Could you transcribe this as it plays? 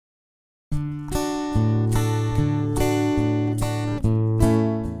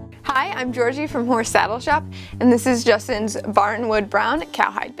I'm Georgie from Horse Saddle Shop, and this is Justin's Barnwood Brown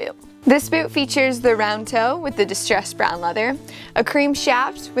Cowhide boot. This boot features the round toe with the distressed brown leather, a cream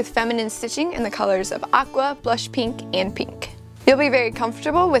shaft with feminine stitching in the colors of aqua, blush pink, and pink. You'll be very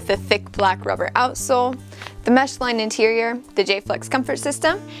comfortable with the thick black rubber outsole, the mesh-lined interior, the J-Flex comfort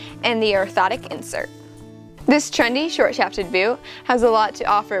system, and the orthotic insert. This trendy short-shafted boot has a lot to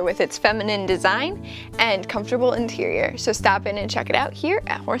offer with its feminine design and comfortable interior, so stop in and check it out here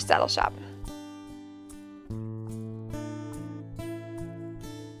at Horse Saddle Shop.